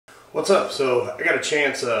What's up? So I got a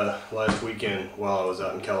chance last weekend while I was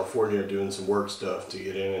out in California doing some work stuff to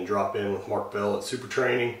get in and drop in with Mark Bell at Super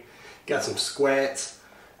Training. Got some squats,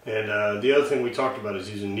 and the other thing we talked about is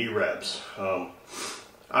using knee wraps.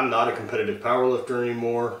 I'm not a competitive powerlifter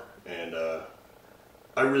anymore, and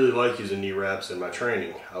I really like using knee wraps in my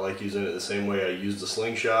training. I like using it the same way I use the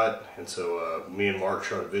slingshot, and so me and Mark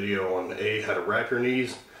shot a video on how to wrap your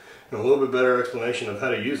knees and a little bit better explanation of how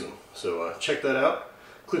to use them. So check that out.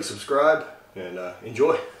 Click subscribe and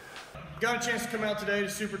enjoy. Got a chance to come out today to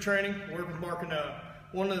Super Training, work with Mark, and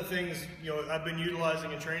one of the things I've been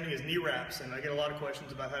utilizing in training is knee wraps, and I get a lot of questions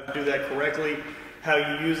about how to do that correctly, how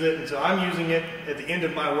you use it, and so I'm using it at the end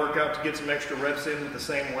of my workout to get some extra reps in with the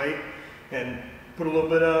same weight and put a little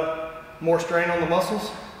bit more strain on the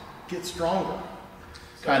muscles, get stronger.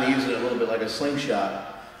 Kind of using it a little bit like a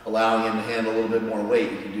slingshot, allowing him to handle a little bit more weight.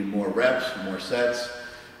 You can do more reps, more sets,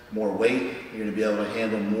 more weight. You're going to be able to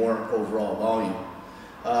handle more overall volume.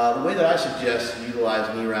 The way that I suggest you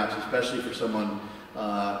utilize knee wraps, especially for someone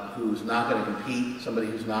who's not going to compete, somebody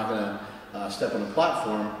who's not going to step on the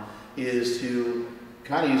platform, is to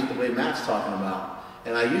kind of use it the way Matt's talking about.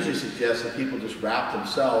 And I usually suggest that people just wrap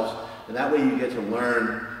themselves, and that way you get to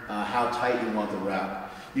learn how tight you want the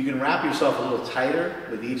wrap. You can wrap yourself a little tighter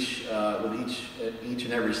with each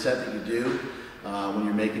and every set that you do. When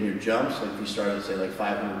you're making your jumps, like if you started at say like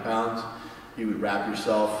 500 pounds, you would wrap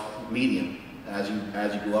yourself medium. As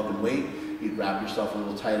you go up in weight, you'd wrap yourself a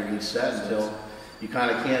little tighter each set until you kind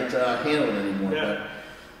of can't handle it anymore. Yeah. But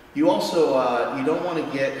you also you don't want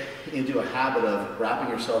to get into a habit of wrapping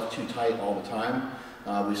yourself too tight all the time.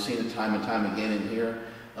 We've seen it time and time again in here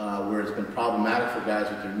where it's been problematic for guys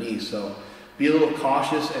with their knees. So be a little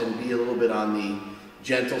cautious and be a little bit on the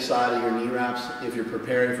gentle side of your knee wraps. If you're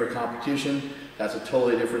preparing for a competition, that's a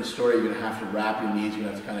totally different story. You're going to have to wrap your knees. You're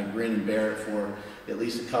going to have to kind of grin and bear it for at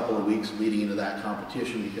least a couple of weeks leading into that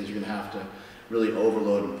competition, because you're going to have to really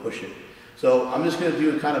overload and push it. So I'm just going to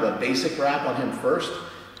do kind of a basic wrap on him first,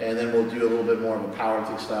 and then we'll do a little bit more of a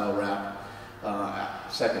powerlifting style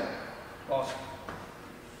wrap second. Awesome.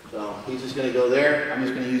 So he's just going to go there. I'm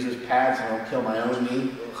just going to use his pads, and I'll kill my own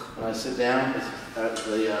knee when I sit down. It's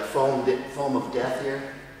the foam of death here.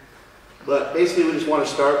 But basically we just want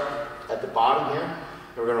to start at the bottom here,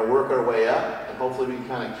 and we're going to work our way up, and hopefully we can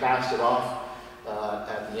kind of cast it off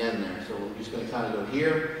at the end there. So we're just going to kind of go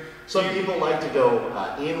here. Some people like to go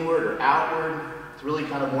inward or outward. It's really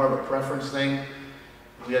kind of more of a preference thing.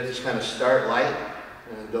 We have to just kind of start light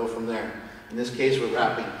and go from there. In this case, we're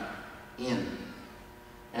wrapping in.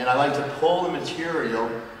 And I like to pull the material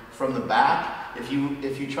from the back. If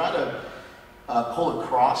you try to pull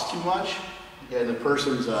across too much, and the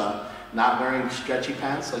person's not wearing stretchy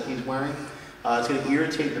pants like he's wearing, it's going to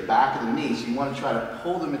irritate the back of the knee. So you want to try to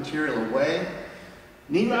pull the material away.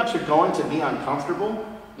 Knee wraps are going to be uncomfortable.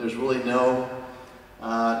 There's really no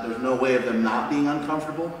way of them not being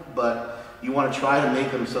uncomfortable, but you want to try to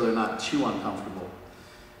make them so they're not too uncomfortable.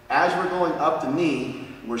 As we're going up the knee,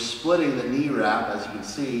 we're splitting the knee wrap, as you can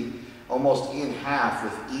see, almost in half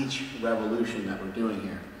with each revolution that we're doing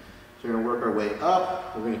here. So we're going to work our way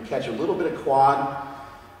up. We're going to catch a little bit of quad.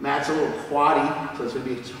 Matt's a little quaddy, so it's going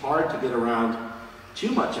to be hard to get around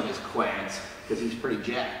too much of his quads because he's pretty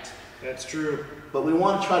jacked. That's true. But we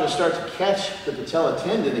want to try to start to catch the patella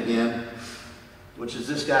tendon again, which is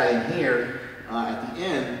this guy in here at the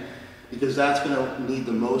end, because that's going to need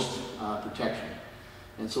the most protection.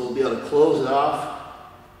 And so we'll be able to close it off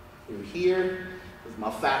through here with my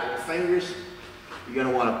fat little fingers. You're going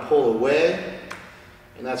to want to pull away,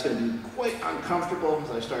 and that's going to be quite uncomfortable as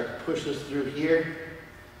I start to push this through here.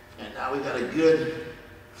 And now we've got a good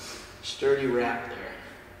sturdy wrap there.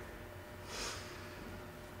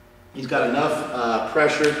 He's got enough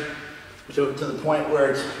pressure to the point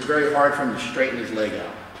where it's very hard for him to straighten his leg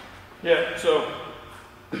out. Yeah, so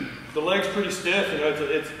the leg's pretty stiff.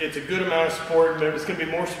 It's a good amount of support, but it's going to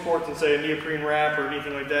be more support than say a neoprene wrap or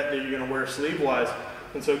anything like that you're going to wear sleeve-wise.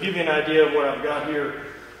 And so give you an idea of what I've got here.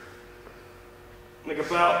 Like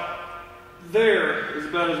about there is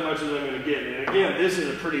about as much as I'm going to get. And again, this is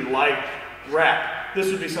a pretty light wrap. This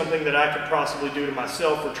would be something that I could possibly do to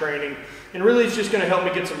myself for training. And really it's just going to help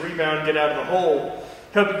me get some rebound, get out of the hole,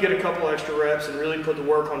 help you get a couple extra reps and really put the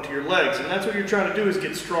work onto your legs. And that's what you're trying to do, is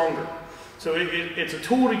get stronger. So it's a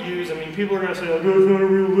tool to use. I mean, people are going to say, like, oh, it's not a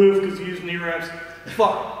real lift because you use knee wraps.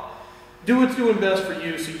 Fine. Do what's doing best for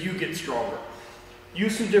you so you get stronger.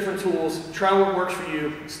 Use some different tools. Try what works for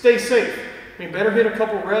you. Stay safe. I mean, better hit a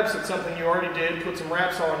couple reps at something you already did, put some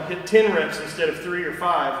wraps on, hit 10 reps instead of 3 or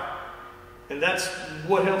 5, and that's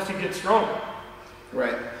what helps you get stronger.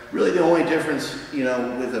 Right. Really the only difference,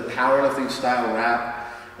 with a powerlifting style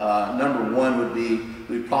wrap Number one would be,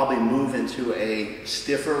 we'd probably move into a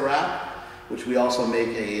stiffer wrap, which we also make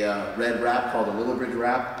a red wrap called a Little Bridge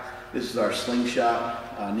wrap. This is our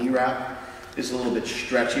slingshot knee wrap. It's a little bit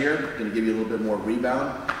stretchier, going to give you a little bit more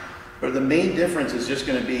rebound. But the main difference is just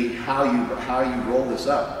going to be how you roll this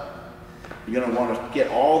up. You're going to want to get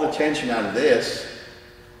all the tension out of this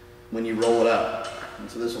when you roll it up. And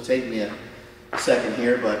so this will take me a second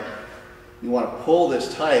here, but you want to pull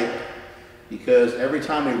this tight, because every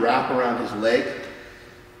time we wrap around his leg,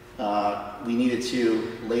 we need it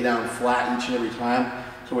to lay down flat each and every time.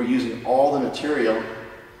 So we're using all the material.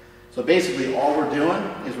 So basically all we're doing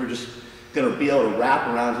is we're just going to be able to wrap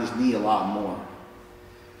around his knee a lot more.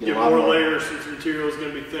 Get more layers, since the material is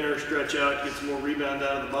going to be thinner, stretch out, get some more rebound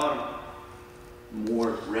out of the bottom.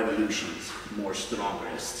 More revolutions, more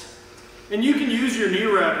strongest. And you can use your knee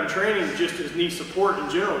wrap in training just as knee support in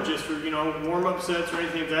general, just for, you know, warm-up sets or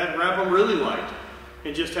anything like that. Wrap them really light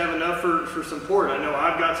and just have enough for support. I know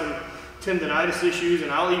I've got some tendonitis issues,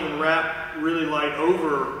 and I'll even wrap really light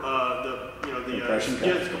over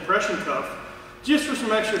the compression cuff just for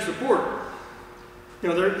some extra support. You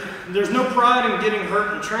know, there's no pride in getting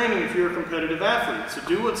hurt in training if you're a competitive athlete. So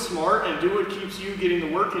do what's smart and do what keeps you getting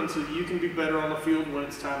the work in, so that you can be better on the field when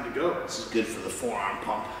it's time to go. This is good for the forearm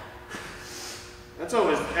pump. That's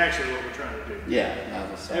always actually what we're trying to do. Yeah.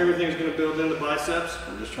 Everything's going to build in the biceps.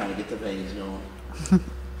 I'm just trying to get the veins going.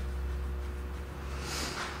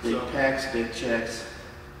 Big pecs, big checks.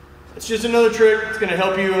 It's just another trick. It's going to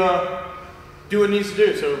help you do what it needs to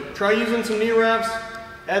do. So try using some knee wraps.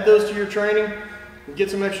 Add those to your training. And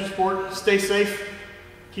get some extra support. Stay safe.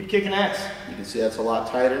 Keep kicking ass. You can see that's a lot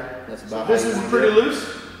tighter. That's about so this is pretty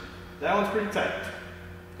loose. That one's pretty tight.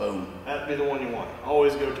 Boom. That'd be the one you want.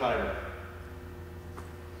 Always go tighter.